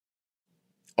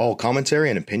All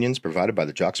commentary and opinions provided by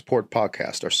the Jock Support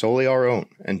Podcast are solely our own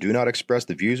and do not express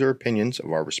the views or opinions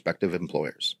of our respective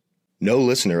employers. No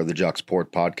listener of the Jock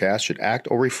Support Podcast should act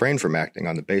or refrain from acting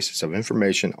on the basis of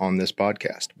information on this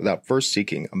podcast without first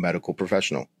seeking a medical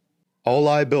professional. All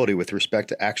liability with respect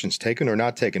to actions taken or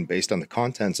not taken based on the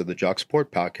contents of the Jock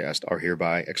Support Podcast are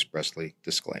hereby expressly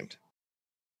disclaimed.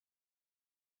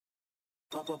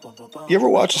 You ever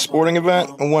watch a sporting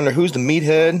event and wonder who's the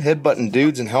meathead, headbutting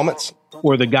dudes in helmets?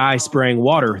 Or the guy spraying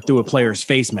water through a player's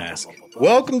face mask?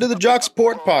 Welcome to the Jock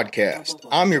Support Podcast.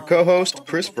 I'm your co-host,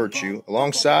 Chris Virtue,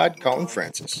 alongside Colin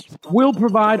Francis. We'll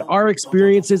provide our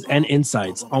experiences and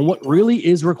insights on what really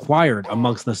is required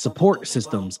amongst the support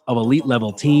systems of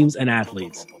elite-level teams and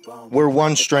athletes. We're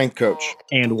one strength coach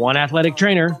and one athletic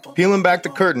trainer, peeling back the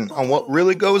curtain on what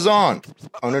really goes on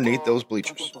underneath those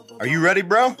bleachers. Are you ready,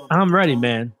 bro? I'm ready,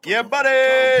 man. Yeah,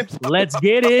 buddy! Let's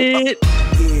get it!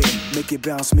 Yeah, make it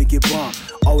bounce, make it bump.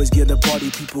 Always give the party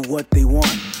people what they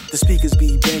want. The speakers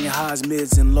be banging highs,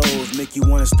 mids, and lows. Make you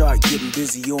want to start getting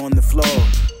busy on the floor.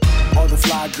 All the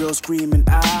fly girls screaming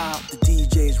out. The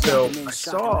DJs So I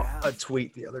saw a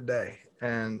tweet the other day,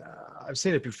 and I've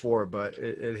seen it before, but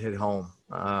it hit home.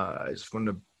 I just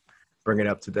wanted to bring it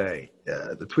up today.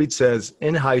 The tweet says,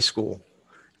 in high school,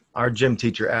 our gym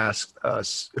teacher asked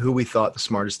us who we thought the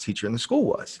smartest teacher in the school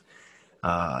was.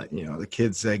 The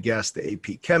kids, I guess, the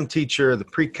AP Chem teacher, the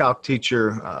pre-calc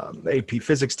teacher, the AP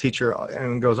Physics teacher,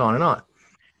 and it goes on and on.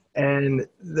 And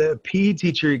the PE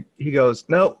teacher, he goes,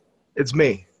 nope, it's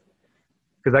me.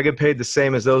 Because I get paid the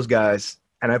same as those guys,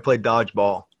 and I play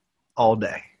dodgeball all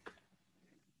day.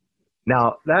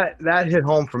 Now, that hit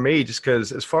home for me just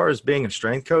because as far as being a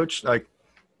strength coach, like,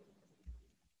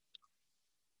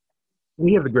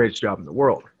 we have the greatest job in the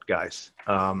world, guys.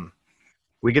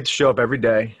 We get to show up every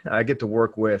day. I get to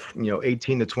work with,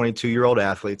 18 to 22-year-old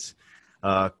athletes.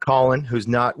 Colin, who's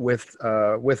not with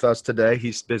us today,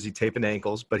 he's busy taping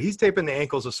ankles, but he's taping the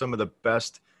ankles of some of the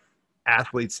best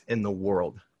athletes in the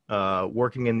world,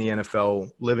 working in the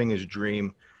NFL, living his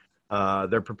dream.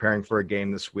 They're preparing for a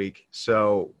game this week.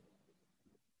 So,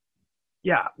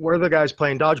 yeah, we're the guys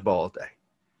playing dodgeball all day.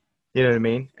 You know what I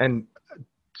mean? And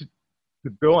to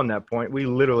go on that point, we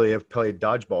literally have played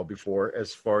dodgeball before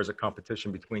as far as a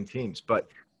competition between teams. But,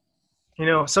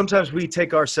 sometimes we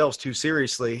take ourselves too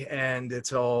seriously and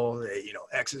it's all,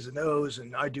 X's and O's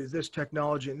and I do this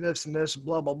technology and this,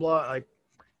 blah, blah, blah. Like,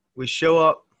 we show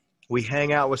up, we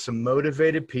hang out with some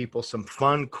motivated people, some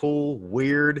fun, cool,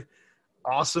 weird,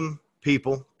 awesome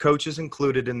people, coaches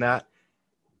included in that.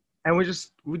 And we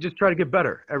just try to get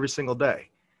better every single day.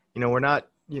 We're not,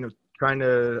 trying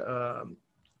to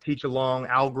teach a long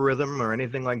algorithm or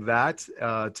anything like that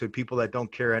to people that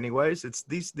don't care anyways. It's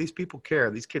these people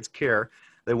care. These kids care.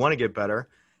 They want to get better.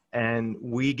 And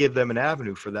we give them an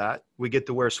avenue for that. We get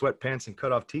to wear sweatpants and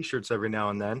cut off T-shirts every now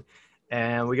and then.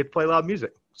 And we get to play loud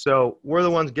music. So we're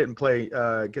the ones get paid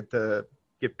to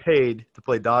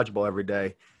play dodgeball every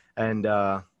day. And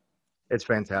it's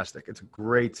fantastic. It's a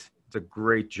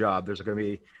great job.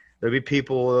 There'll be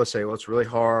people that'll say, well, it's really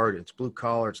hard. It's blue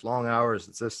collar. It's long hours.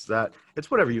 It's this, that. It's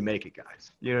whatever you make it,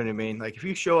 guys. You know what I mean? Like, if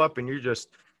you show up and you're just,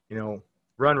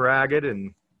 run ragged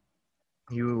and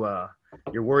you're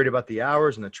worried about the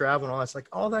hours and the travel and all that's, like,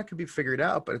 all that could be figured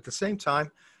out. But at the same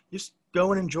time, just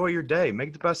go and enjoy your day.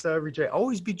 Make the best out of every day.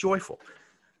 Always be joyful.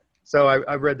 So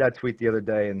I read that tweet the other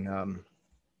day, and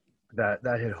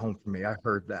that hit home for me. I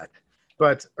heard that.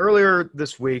 But earlier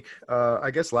this week, I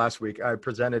guess last week, I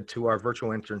presented to our virtual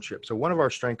internship. So one of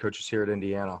our strength coaches here at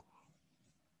Indiana,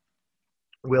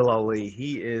 Will Ali,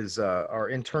 he is our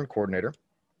intern coordinator.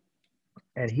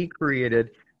 And he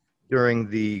created, during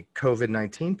the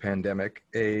COVID-19 pandemic,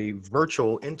 a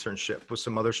virtual internship with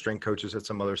some other strength coaches at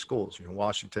some other schools.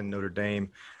 Washington, Notre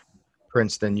Dame,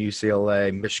 Princeton,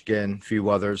 UCLA, Michigan, a few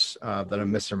others that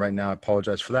I'm missing right now. I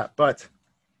apologize for that. But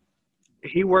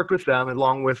he worked with them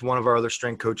along with one of our other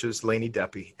strength coaches, Laney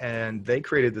Deppy, and they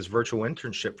created this virtual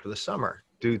internship for the summer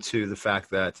due to the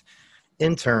fact that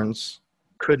interns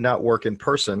could not work in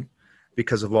person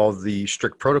because of all the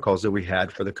strict protocols that we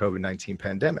had for the COVID-19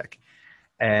 pandemic.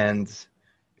 And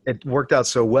it worked out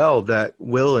so well that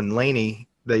Will and Laney,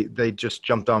 they just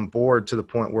jumped on board to the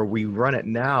point where we run it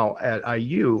now at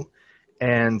IU.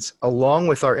 And along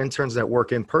with our interns that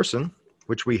work in person,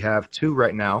 which we have 2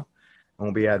 right now, and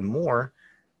we'll be adding more,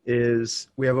 is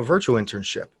we have a virtual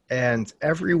internship. And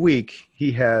every week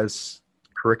he has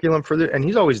curriculum and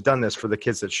he's always done this for the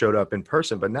kids that showed up in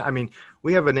person. But now,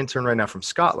 we have an intern right now from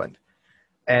Scotland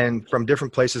and from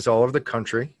different places all over the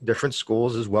country, different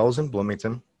schools, as well as in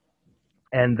Bloomington.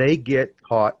 And they get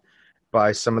taught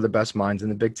by some of the best minds in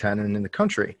the Big Ten and in the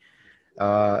country.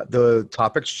 The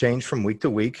topics change from week to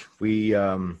week. We,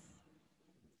 a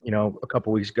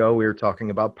couple weeks ago, we were talking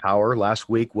about power. Last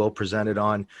week, Will presented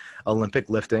on Olympic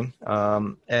lifting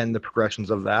and the progressions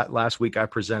of that. Last week, I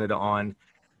presented on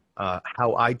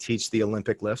how I teach the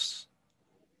Olympic lifts.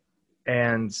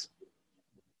 And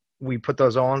we put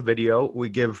those all on video. We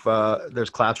give, there's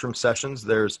classroom sessions,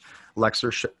 there's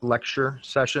lecture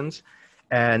sessions,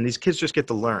 and these kids just get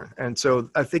to learn. And so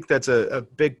I think that's a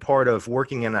big part of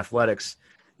working in athletics.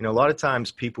 A lot of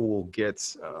times people will get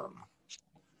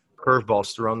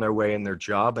curveballs thrown their way in their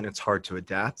job, and it's hard to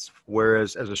adapt.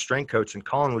 Whereas as a strength coach, and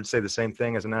Colin would say the same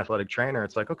thing as an athletic trainer,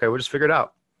 it's like, okay, we'll just figure it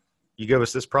out. You give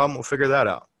us this problem, we'll figure that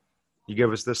out. You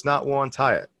give us this knot, we'll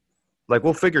untie it. Like,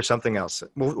 we'll figure something else.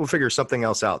 We'll figure something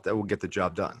else out that will get the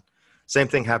job done. Same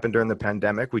thing happened during the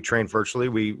pandemic. We trained virtually.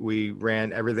 We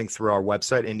ran everything through our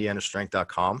website,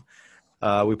 indianastrength.com.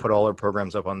 We put all our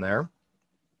programs up on there.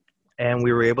 And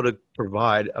we were able to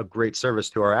provide a great service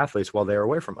to our athletes while they were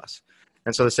away from us.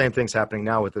 And so the same thing's happening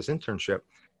now with this internship.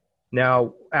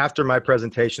 Now, after my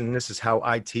presentation, and this is how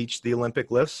I teach the Olympic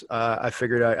lifts, I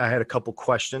figured I had a couple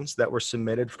questions that were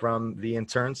submitted from the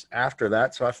interns after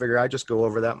that. So I figured I'd just go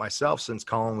over that myself since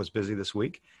Colin was busy this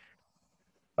week.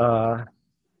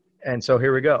 And so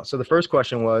here we go. So the first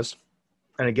question was,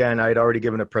 and again, I had already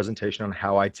given a presentation on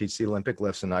how I teach the Olympic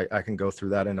lifts, and I can go through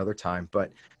that another time.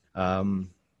 But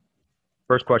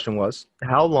first question was,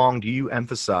 how long do you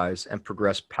emphasize and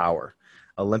progress power?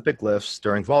 Olympic lifts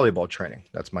during volleyball training.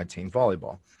 That's my team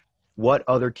volleyball. What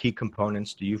other key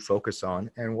components do you focus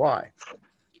on and why?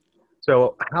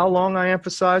 So how long I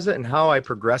emphasize it and how I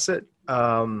progress it.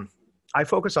 I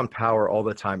focus on power all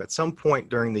the time. At some point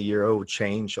during the year, it will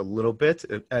change a little bit.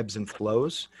 It ebbs and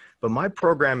flows, but my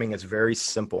programming is very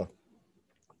simple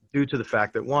due to the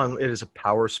fact that, one, it is a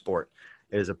power sport.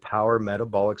 It is a power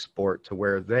metabolic sport to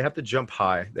where they have to jump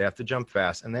high, they have to jump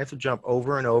fast, and they have to jump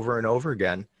over and over and over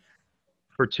again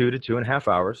for 2 to 2.5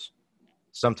 hours,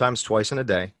 sometimes twice in a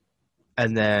day,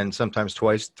 and then sometimes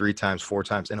twice, 3 times, 4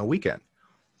 times in a weekend.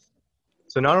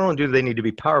 So not only do they need to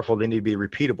be powerful, they need to be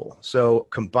repeatable. So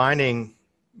combining,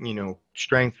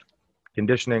 strength,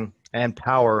 conditioning, and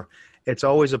power, it's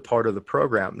always a part of the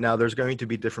program. Now, there's going to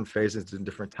be different phases and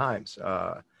different times.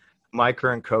 My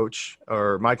coach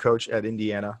at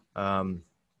Indiana,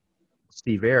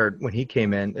 Steve Aird, when he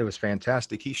came in, it was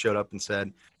fantastic. He showed up and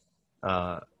said,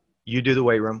 you do the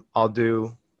weight room. I'll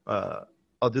do the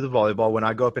volleyball. When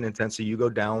I go up in intensity, you go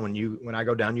down. When I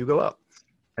go down, you go up.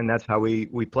 And that's how we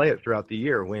play it throughout the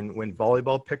year. When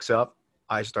volleyball picks up,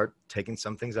 I start taking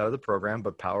some things out of the program,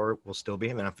 but power will still be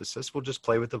an emphasis. We'll just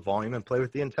play with the volume and play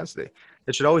with the intensity.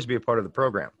 It should always be a part of the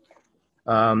program.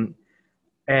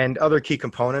 And other key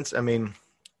components,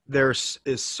 there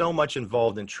is so much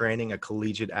involved in training a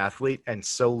collegiate athlete and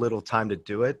so little time to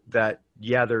do it that,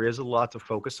 yeah, there is a lot to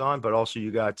focus on, but also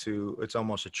it's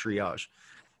almost a triage.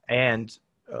 And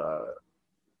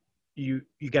you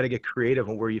got to get creative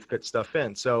on where you fit stuff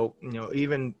in. So,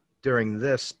 even during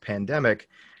this pandemic,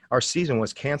 our season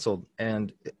was canceled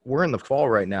and we're in the fall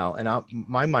right now. And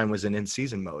my mind was in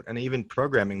in-season mode, and even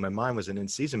programming, my mind was in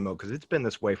in-season mode because it's been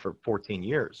this way for 14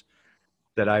 years.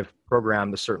 That I've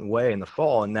programmed a certain way in the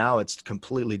fall, and now it's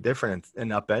completely different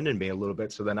and upended me a little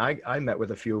bit. So then I met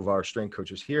with a few of our strength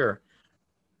coaches here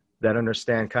that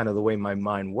understand kind of the way my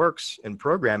mind works in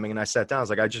programming. And I sat down, I was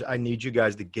like, I need you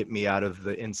guys to get me out of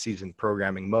the in-season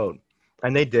programming mode.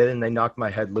 And they did, and they knocked my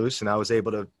head loose, and I was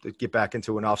able to get back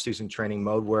into an off-season training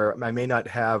mode where I may not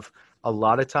have a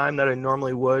lot of time that I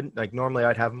normally would. Like normally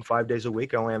I'd have them 5 days a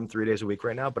week. I only have them 3 days a week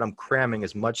right now, but I'm cramming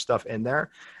as much stuff in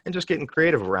there and just getting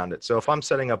creative around it. So if I'm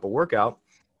setting up a workout,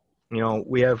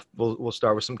 we'll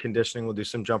start with some conditioning. We'll do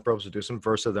some jump ropes. We'll do some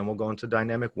Versa. Then we'll go into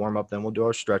dynamic warm up. Then we'll do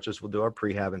our stretches. We'll do our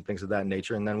prehab and things of that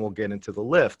nature. And then we'll get into the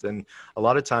lift. And a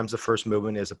lot of times the first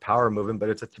movement is a power movement, but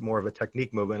it's more of a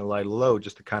technique movement, a light load,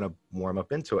 just to kind of warm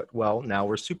up into it. Well, now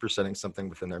we're supersetting something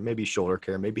within there, maybe shoulder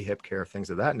care, maybe hip care,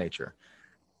 things of that nature.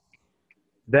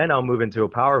 Then I'll move into a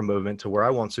power movement to where I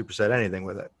won't superset anything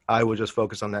with it. I will just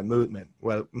focus on that movement,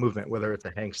 whether it's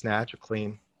a hang snatch, a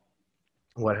clean,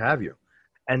 what have you.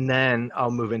 And then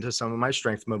I'll move into some of my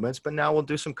strength movements, but now we'll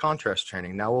do some contrast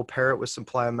training. Now we'll pair it with some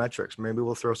plyometrics. Maybe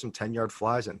we'll throw some 10-yard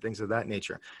flies and things of that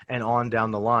nature, and on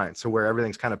down the line. So where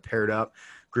everything's kind of paired up,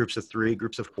 groups of 3,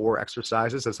 groups of 4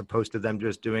 exercises, as opposed to them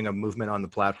just doing a movement on the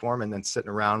platform and then sitting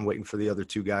around waiting for the other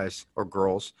 2 guys or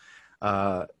girls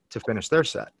to finish their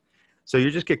set. So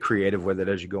you just get creative with it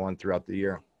as you go on throughout the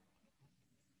year.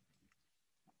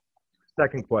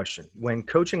 Second question. When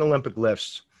coaching Olympic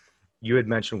lifts, you had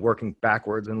mentioned working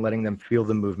backwards and letting them feel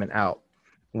the movement out.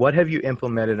 What have you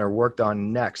implemented or worked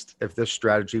on next if this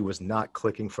strategy was not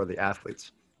clicking for the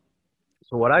athletes?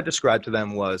 So what I described to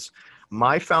them was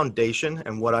my foundation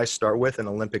and what I start with in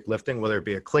Olympic lifting, whether it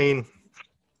be a clean,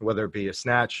 whether it be a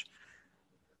snatch.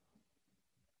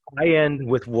 I end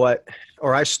with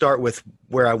I start with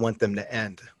where I want them to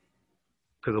end.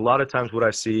 Because a lot of times what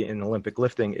I see in Olympic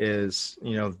lifting is,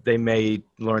 they may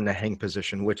learn the hang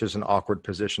position, which is an awkward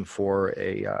position for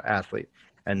a athlete.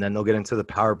 And then they'll get into the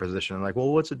power position. And like,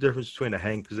 well, what's the difference between a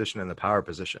hang position and the power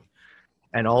position?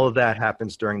 And all of that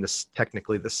happens during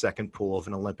technically the second pull of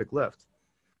an Olympic lift.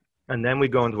 And then we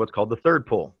go into what's called the third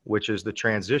pull, which is the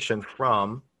transition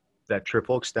from that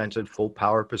triple extension, full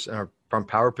power position, from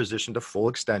power position to full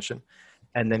extension,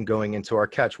 and then going into our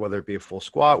catch, whether it be a full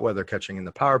squat, whether catching in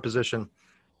the power position,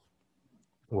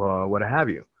 what have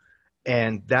you.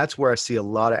 And that's where I see a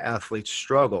lot of athletes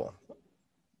struggle,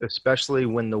 especially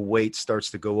when the weight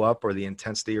starts to go up or the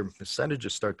intensity or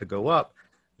percentages start to go up.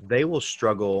 They will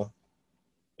struggle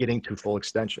getting to full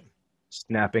extension,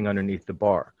 snapping underneath the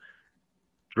bar,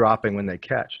 dropping when they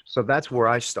catch. So that's where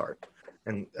I start.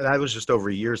 And that was just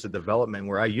over years of development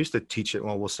where I used to teach it.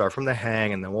 Well, we'll start from the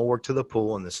hang and then we'll work to the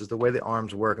pull. And this is the way the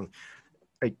arms work.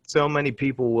 And so many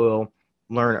people will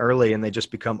learn early and they just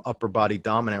become upper body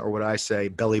dominant, or what I say,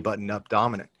 belly button up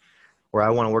dominant, where I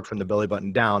want to work from the belly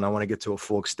button down. I want to get to a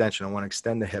full extension. I want to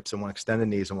extend the hips. I want to extend the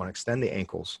knees. I want to extend the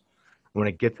ankles. I want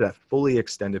to get to that fully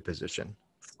extended position.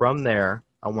 From there,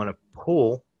 I want to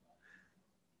pull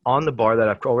on the bar that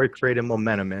I've already created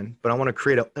momentum in, but I want to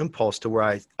create an impulse to where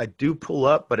I do pull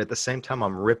up, but at the same time,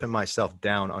 I'm ripping myself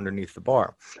down underneath the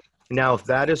bar. Now, if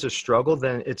that is a struggle,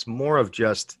 then it's more of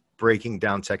just breaking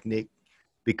down technique.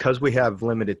 Because we have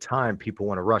limited time, people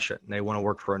want to rush it and they want to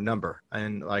work for a number.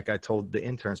 And like I told the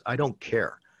interns, I don't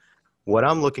care. What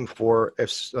I'm looking for,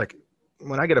 if like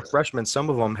when I get a freshman,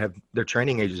 some of them have their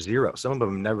training age is 0. Some of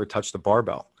them never touched the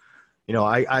barbell.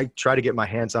 I try to get my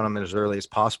hands on them as early as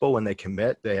possible. When they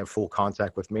commit, they have full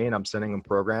contact with me, and I'm sending them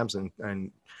programs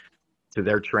and to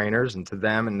their trainers and to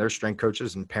them and their strength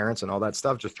coaches and parents and all that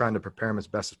stuff, just trying to prepare them as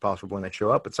best as possible when they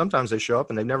show up. But sometimes they show up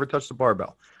and they've never touched the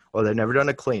barbell, or they've never done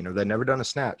a clean, or they've never done a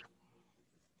snatch.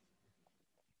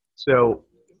 So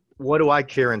what do I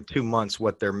care in 2 months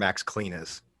what their max clean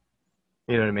is?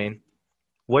 You know what I mean?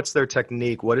 What's their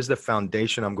technique? What is the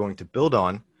foundation I'm going to build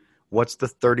on? What's the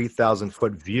 30,000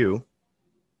 foot view?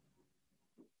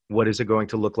 What is it going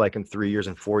to look like in 3 years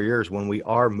and 4 years when we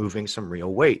are moving some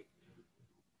real weight?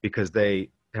 Because they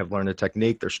have learned the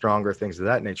technique, they're stronger, things of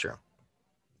that nature.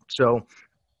 So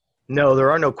no, there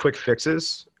are no quick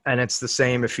fixes. And it's the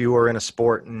same if you were in a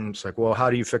sport and it's like, well, how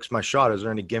do you fix my shot? Is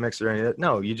there any gimmicks or any?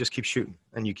 No, you just keep shooting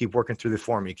and you keep working through the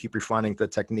form. You keep refining the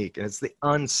technique. And it's the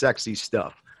unsexy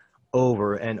stuff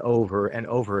over and over and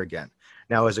over again.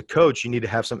 Now, as a coach, you need to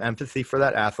have some empathy for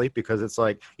that athlete, because it's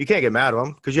like, you can't get mad at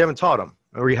them because you haven't taught them,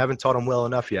 or you haven't taught them well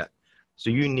enough yet.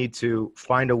 So you need to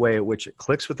find a way at which it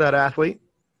clicks with that athlete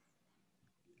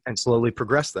and slowly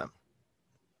progress them.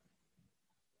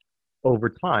 Over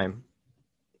time,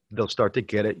 they'll start to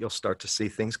get it. You'll start to see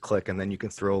things click, and then you can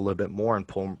throw a little bit more and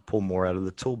pull more out of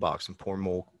the toolbox and pull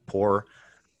more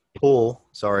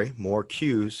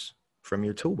cues from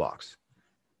your toolbox.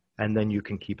 And then you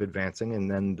can keep advancing, and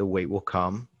then the weight will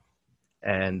come,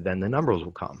 and then the numbers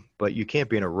will come. But you can't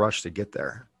be in a rush to get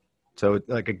there. So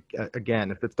like,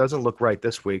 again, if it doesn't look right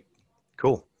this week,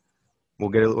 cool. We'll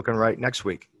get it looking right next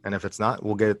week. And if it's not,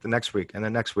 we'll get it the next week and the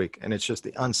next week. And it's just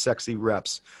the unsexy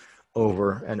reps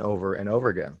over and over and over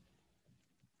again.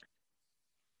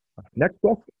 Next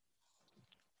question.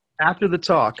 After the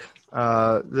talk,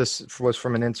 this was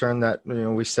from an intern that,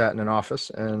 we sat in an office,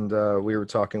 and we were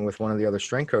talking with one of the other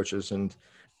strength coaches. And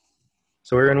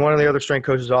so we were in one of the other strength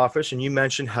coaches' office, and you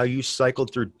mentioned how you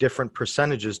cycled through different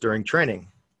percentages during training.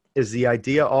 Is the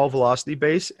idea all velocity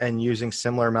based and using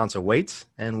similar amounts of weights?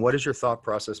 And what is your thought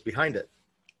process behind it?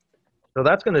 So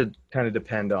that's going to kind of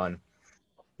depend on,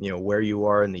 where you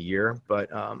are in the year. But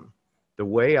the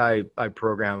way I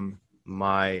program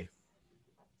my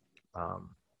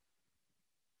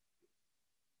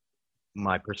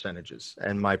my percentages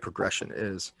and my progression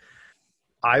is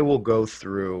I will go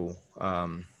through,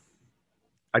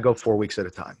 I go 4 weeks at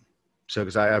a time. So,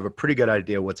 because I have a pretty good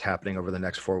idea what's happening over the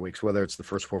next 4 weeks, whether it's the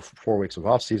first four weeks of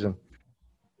off season,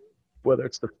 whether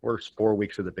it's the first 4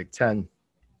 weeks of the Big Ten.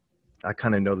 I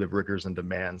kind of know the rigors and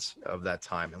demands of that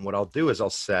time. And what I'll do is I'll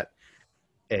set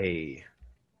a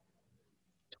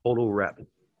total rep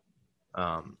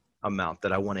amount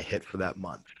that I want to hit for that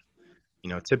month.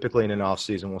 Typically in an off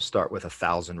season, we'll start with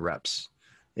 1,000 reps.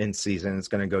 In season, it's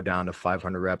going to go down to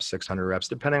 500 reps, 600 reps,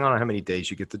 depending on how many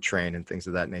days you get to train and things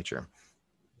of that nature.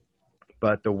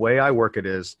 But the way I work it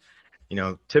is,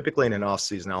 typically in an off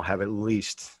season, I'll have at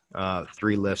least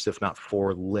 3 lifts, if not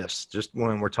 4 lifts, just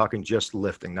when we're talking just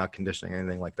lifting, not conditioning,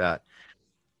 anything like that,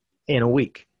 in a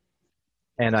week.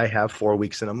 And I have 4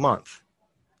 weeks in a month.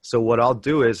 So what I'll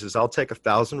do is I'll take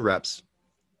 1,000 reps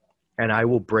and I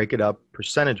will break it up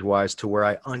percentage wise to where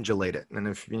I undulate it. And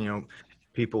if,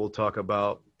 people will talk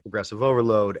about progressive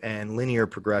overload and linear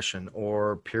progression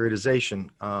or periodization,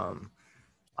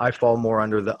 I fall more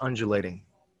under the undulating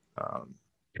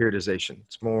periodization.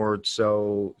 It's more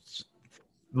so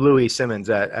Louis Simmons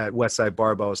at Westside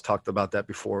Barbell has talked about that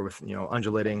before with,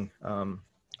 undulating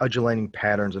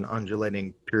patterns and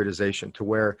undulating periodization, to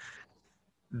where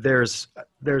there's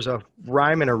a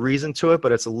rhyme and a reason to it,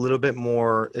 but it's a little bit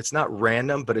more, it's not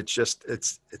random, but it's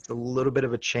a little bit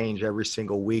of a change every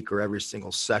single week or every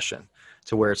single session,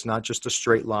 to where it's not just a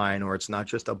straight line, or it's not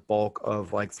just a bulk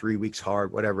of like 3 weeks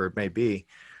hard, whatever it may be.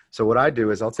 So what I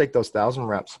do is I'll take those 1,000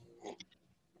 reps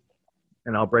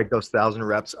and I'll break those 1,000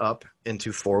 reps up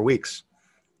into 4 weeks.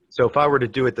 So if I were to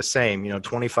do it the same,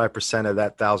 25% of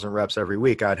that 1,000 reps every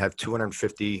week, I'd have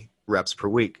 250 reps per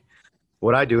week.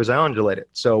 What I do is I undulate it.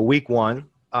 So week 1,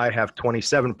 I have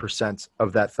 27%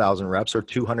 of that 1,000 reps, or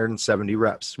 270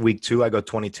 reps. Week 2, I go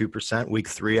 22%. Week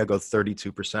 3, I go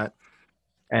 32%.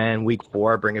 And week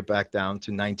 4, I bring it back down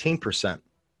to 19%.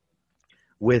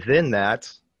 Within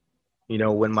that,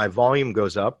 when my volume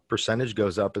goes up, percentage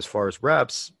goes up as far as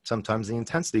reps, sometimes the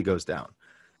intensity goes down.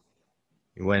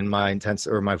 When my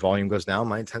volume goes down,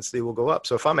 my intensity will go up.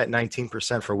 So if I'm at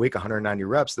 19% for a week, 190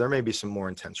 reps, there may be some more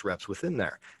intense reps within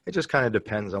there. It just kind of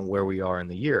depends on where we are in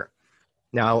the year.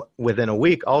 Now, within a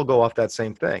week, I'll go off that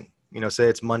same thing. Say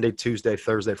it's Monday, Tuesday,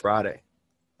 Thursday, Friday,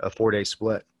 a 4-day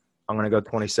split. I'm going to go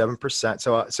 27%.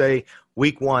 So say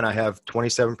week 1, I have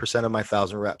 27% of my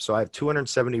 1,000 reps. So I have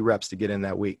 270 reps to get in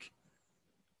that week.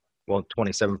 Well,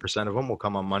 27% of them will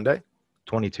come on Monday.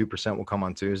 22% will come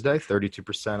on Tuesday,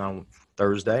 32% on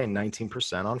Thursday, and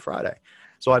 19% on Friday.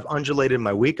 So I've undulated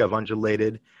my week. I've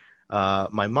undulated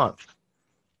my month.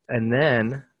 And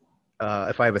then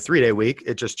if I have a 3-day week,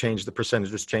 it just changed, the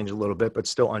percentage just changed a little bit, but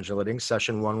still undulating.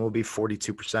 Session 1 will be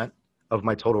 42% of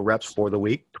my total reps for the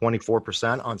week,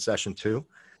 24% on session 2.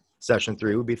 Session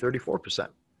 3 would be 34%.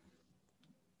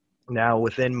 Now,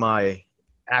 within my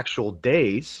actual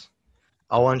days,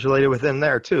 I'll undulate it within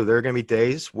there too. There are going to be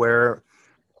days where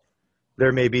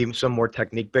there may be some more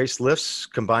technique-based lifts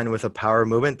combined with a power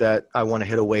movement that I want to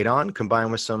hit a weight on,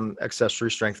 combined with some accessory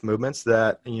strength movements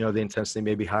that, the intensity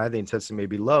may be high, the intensity may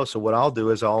be low. So what I'll do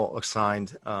is I'll assign,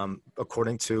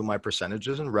 according to my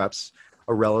percentages and reps,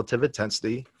 a relative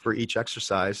intensity for each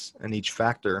exercise and each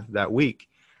factor that week.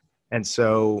 And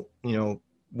so,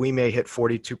 we may hit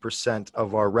 42%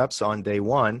 of our reps on day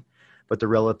 1, but the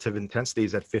relative intensity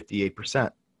is at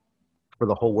 58% for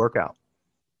the whole workout,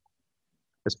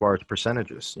 as far as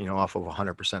percentages, off of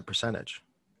 100% percentage.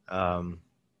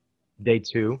 Day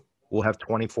 2, we'll have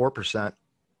 24%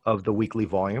 of the weekly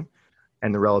volume,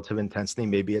 and the relative intensity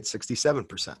may be at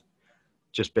 67%,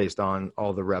 just based on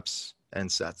all the reps and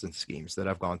sets and schemes that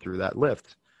I've gone through that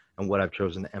lift and what I've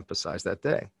chosen to emphasize that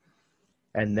day.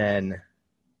 And then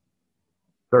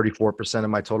 34% of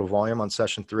my total volume on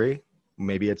session 3,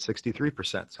 maybe at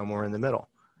 63%, somewhere in the middle,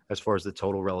 as far as the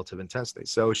total relative intensity.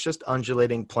 So it's just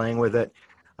undulating, playing with it.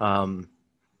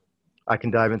 I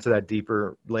can dive into that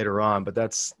deeper later on, but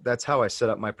that's how I set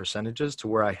up my percentages, to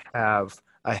where I have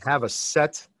a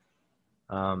set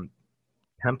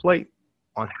template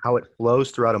on how it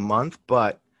flows throughout a month,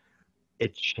 but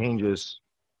it changes.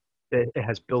 It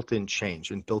has built-in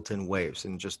change and built-in waves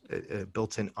and just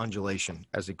built-in undulation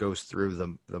as it goes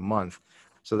through the month.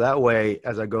 So that way,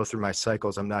 as I go through my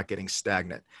cycles, I'm not getting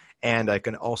stagnant. And I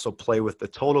can also play with the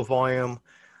total volume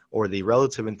or the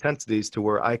relative intensities, to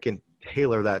where I can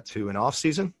tailor that to an off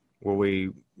season where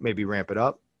we maybe ramp it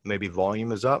up, maybe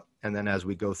volume is up. And then as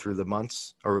we go through the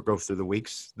months or go through the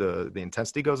weeks, the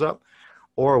intensity goes up.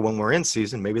 Or when we're in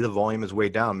season, maybe the volume is way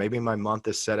down. Maybe my month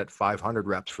is set at 500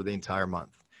 reps for the entire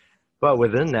month. But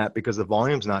within that, because the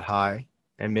volume's not high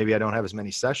and maybe I don't have as many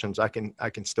sessions, I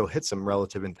can still hit some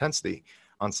relative intensity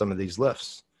on some of these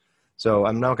lifts. So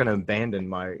I'm not going to abandon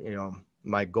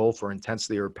my goal for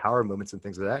intensity or power movements and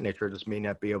things of that nature. I just may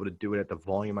not be able to do it at the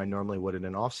volume I normally would in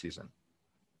an off season.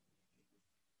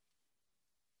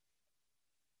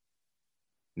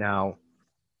 Now,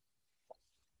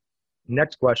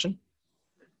 next question.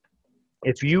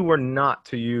 If you were not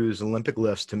to use Olympic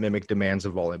lifts to mimic demands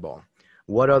of volleyball,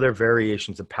 what other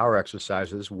variations of power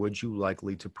exercises would you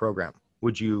likely to program?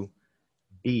 Would you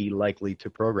be likely to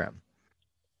program?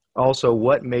 Also,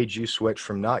 what made you switch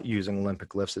from not using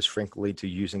Olympic lifts as frequently to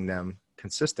using them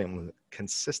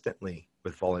consistently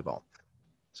with volleyball.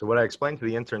 So what I explained to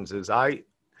the interns is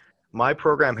my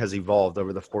program has evolved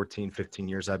over the 14, 15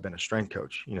 years I've been a strength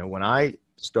coach. You know, when I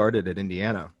started at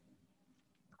Indiana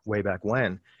way back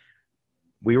when,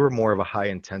 we were more of a high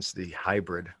intensity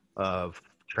hybrid of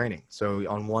training. So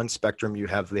on one spectrum, you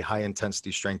have the high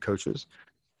intensity strength coaches,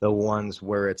 the ones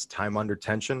where it's time under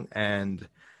tension and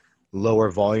lower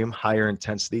volume, higher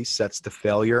intensity, sets to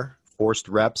failure, forced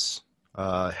reps,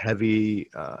 heavy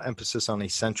emphasis on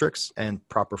eccentrics and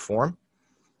proper form.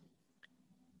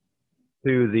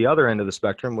 To the other end of the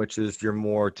spectrum, which is your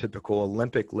more typical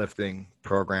Olympic lifting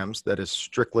programs, that is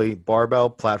strictly barbell,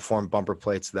 platform, bumper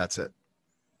plates, that's it.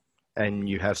 And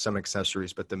you have some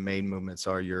accessories, but the main movements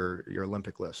are your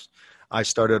Olympic lifts. I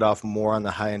started off more on the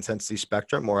high intensity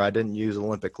spectrum, where I didn't use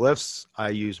Olympic lifts. I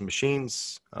used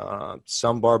machines,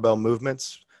 some barbell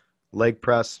movements, leg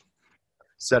press,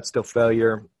 set still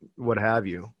failure, what have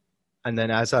you. And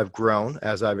then as I've grown,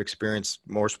 as I've experienced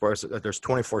more sports, there's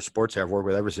 24 sports I've worked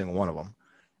with every single one of them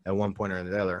at one point or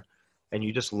the other. And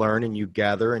you just learn and you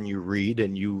gather and you read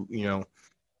and you know,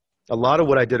 a lot of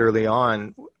what I did early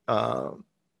on,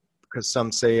 because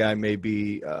some say I may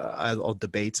be, I'll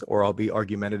debate or I'll be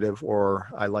argumentative or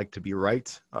I like to be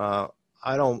right. I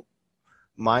don't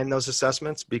mind those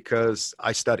assessments because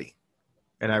I study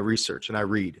and I research and I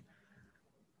read,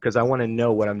 because I want to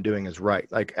know what I'm doing is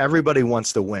right. Like, everybody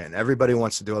wants to win. Everybody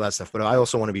wants to do all that stuff, but I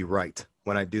also want to be right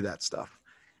when I do that stuff.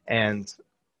 And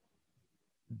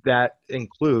that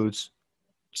includes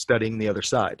studying the other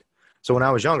side. So when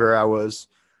I was younger, I was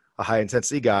a high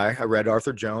intensity guy. I read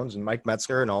Arthur Jones and Mike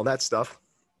Metzger and all that stuff.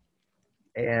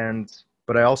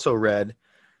 But I also read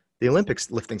the Olympics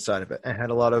lifting side of it and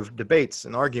had a lot of debates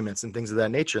and arguments and things of that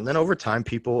nature. And then over time,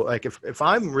 people, like, if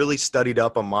I'm really studied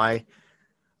up on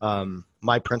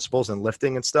my principles and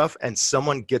lifting and stuff, and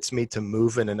someone gets me to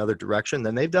move in another direction,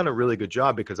 then they've done a really good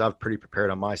job, because I've pretty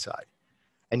prepared on my side.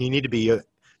 And you need to be, a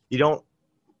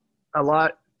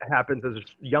lot happens as a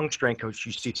young strength coach.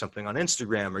 You see something on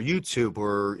Instagram or YouTube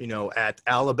or, you know, at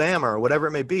Alabama or whatever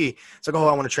it may be. It's like, oh,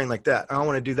 I want to train like that. I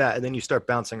want to do that. And then you start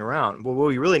bouncing around. Well, what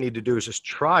you really need to do is just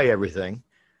try everything,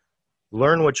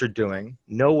 learn what you're doing,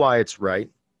 know why it's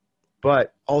right,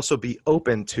 but also be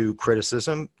open to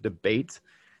criticism, debate,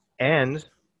 and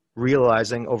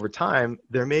realizing over time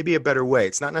there may be a better way.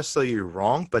 It's not necessarily you're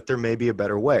wrong, but there may be a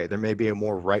better way. There may be a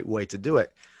more right way to do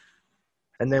it.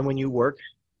 And then when you work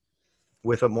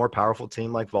with a more powerful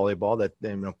team like volleyball, that,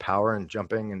 you know, power and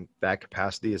jumping and that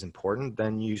capacity is important,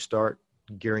 then you start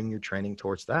gearing your training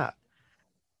towards that.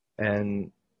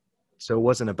 And so it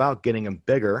wasn't about getting them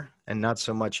bigger, and not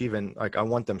so much even like I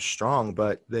want them strong,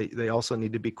 but they also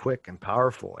need to be quick and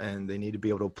powerful, and they need to be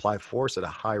able to apply force at a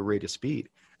high rate of speed.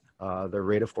 Their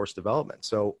rate of force development.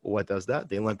 So what does that?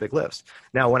 The Olympic lifts.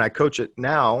 Now, when I coach it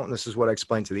now, and this is what I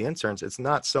explained to the interns, it's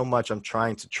not so much I'm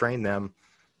trying to train them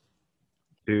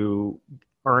to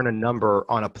earn a number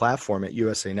on a platform at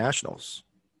USA Nationals.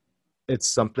 It's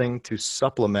something to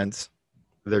supplement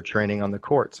their training on the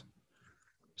court.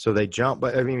 So they jump.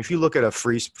 But I mean, if you look at a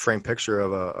freeze frame picture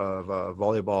of a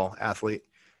volleyball athlete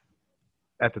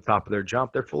at the top of their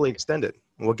jump, they're fully extended.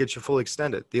 What gets you fully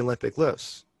extended? The Olympic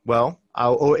lifts. Well,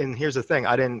 and here's the thing.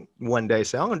 I didn't one day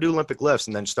say, I'm going to do Olympic lifts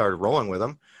and then started rolling with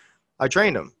them. I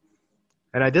trained them.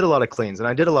 And I did a lot of cleans and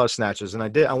I did a lot of snatches, and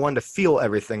I wanted to feel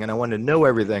everything, and I wanted to know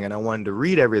everything, and I wanted to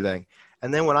read everything.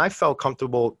 And then when I felt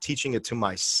comfortable teaching it to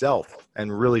myself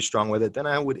and really strong with it, then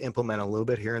I would implement a little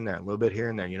bit here and there, a little bit here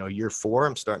and there. You know, year 4,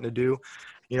 I'm starting to do,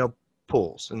 you know,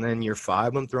 pulls. And then year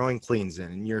 5, I'm throwing cleans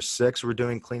in. And year 6, we're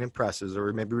doing clean and presses,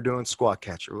 or maybe we're doing squat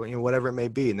catch, or, you know, whatever it may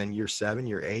be. And then year 7,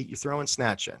 year 8, you're throwing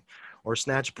snatch in or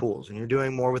snatch pulls, and you're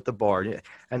doing more with the bar.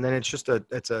 And then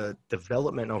it's a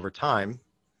development over time.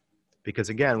 Because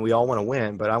again, we all want to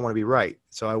win, but I want to be right.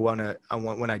 So I want,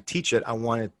 when I teach it, I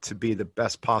want it to be the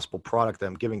best possible product that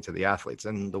I'm giving to the athletes.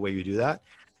 And the way you do that,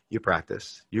 you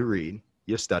practice, you read,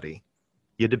 you study,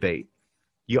 you debate,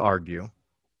 you argue,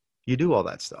 you do all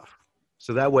that stuff.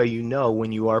 So that way, you know,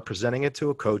 when you are presenting it to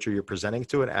a coach, or you're presenting it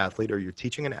to an athlete, or you're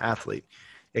teaching an athlete,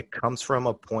 it comes from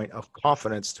a point of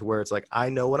confidence to where it's like, I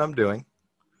know what I'm doing.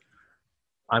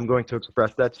 I'm going to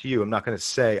express that to you. I'm not going to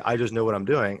say, I just know what I'm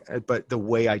doing, but the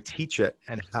way I teach it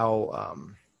and how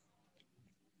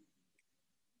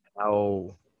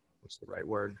what's the right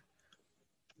word?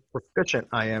 Proficient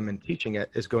I am in teaching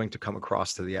it is going to come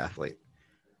across to the athlete.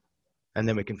 And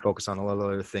then we can focus on a lot of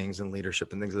other things and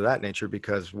leadership and things of that nature,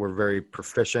 because we're very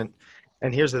proficient.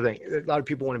 And here's the thing. A lot of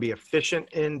people want to be efficient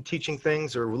in teaching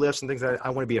things or lifts and things like that. I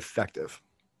want to be effective.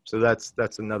 So that's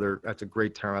a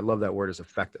great term. I love that word, is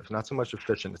effective. Not so much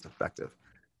efficient, it's effective.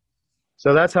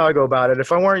 So that's how I go about it.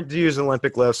 If I weren't to use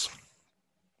Olympic lifts,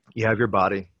 you have your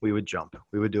body, we would jump.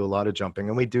 We would do a lot of jumping,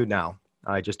 and we do now.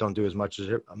 I just don't do as much of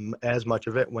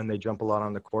it when they jump a lot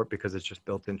on the court because it's just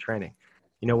built-in training.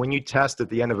 You know, when you test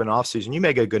at the end of an off season, you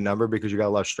may get a good number because you got a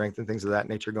lot of strength and things of that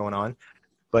nature going on.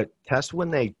 But test when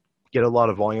they get a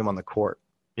lot of volume on the court.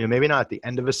 You know, maybe not at the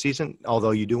end of a season, although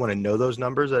you do want to know those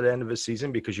numbers at the end of a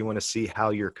season because you want to see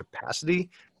how your capacity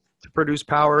to produce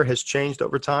power has changed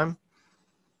over time,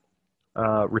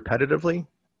 repetitively.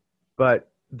 But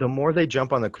the more they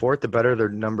jump on the court, the better their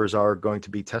numbers are going to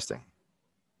be testing.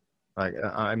 Like,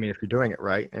 I mean, if you're doing it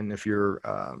right and if you're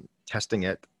testing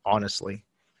it honestly,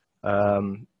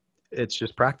 it's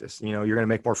just practice. You know, you're going to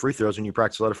make more free throws when you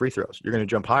practice a lot of free throws. You're going to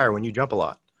jump higher when you jump a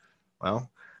lot. Well,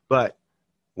 but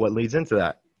what leads into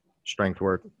that? Strength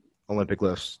work, Olympic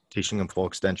lifts, teaching them full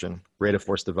extension, rate of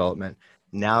force development.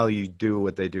 Now you do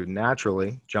what they do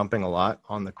naturally, jumping a lot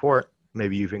on the court.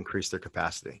 Maybe you've increased their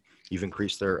capacity. You've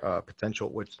increased their potential,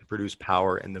 which to produce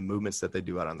power in the movements that they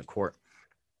do out on the court.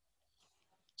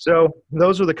 So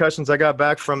those were the questions I got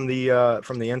back from the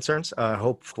interns.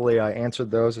 Hopefully I answered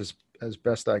those as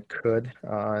best I could,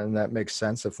 and that makes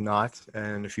sense. If not,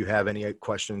 and if you have any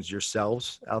questions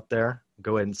yourselves out there,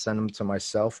 go ahead and send them to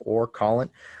myself or Colin.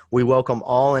 We welcome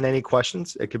all and any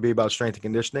questions. It could be about strength and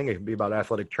conditioning. It could be about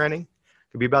athletic training.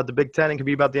 It could be about the Big Ten. It could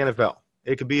be about the NFL.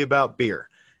 It could be about beer.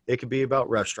 It could be about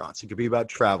restaurants. It could be about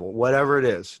travel, whatever it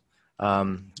is.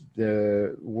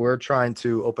 We're trying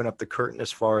to open up the curtain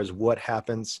as far as what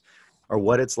happens or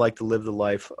what it's like to live the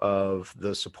life of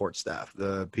the support staff,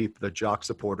 the people, the jock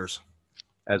supporters,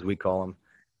 as we call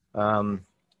them.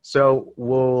 So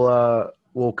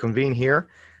we'll convene here.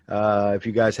 If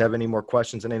you guys have any more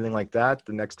questions, anything like that,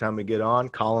 the next time we get on,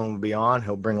 Colin will be on.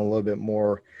 He'll bring a little bit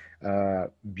more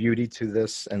beauty to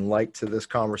this and light to this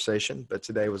conversation. But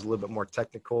today was a little bit more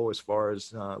technical as far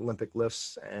as Olympic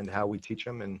lifts and how we teach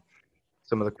them and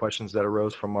some of the questions that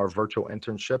arose from our virtual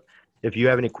internship. If you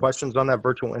have any questions on that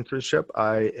virtual internship,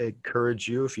 I encourage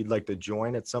you, if you'd like to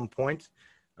join at some point,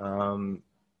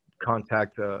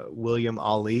 contact William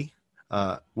Ali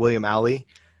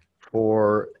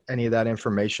for any of that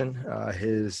information.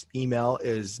 His email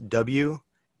is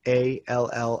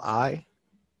walli@iu.edu.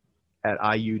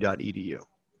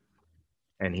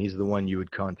 And he's the one you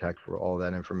would contact for all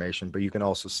that information. But you can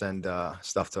also send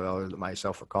stuff to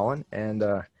myself or Colin. And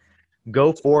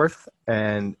go forth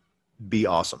and be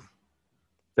awesome.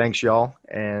 Thanks, y'all.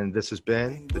 And this has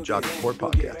been the Jock Support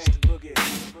Podcast.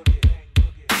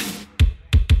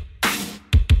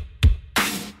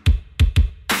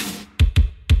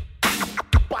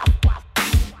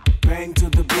 Bang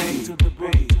to the bang, to the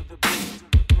bang.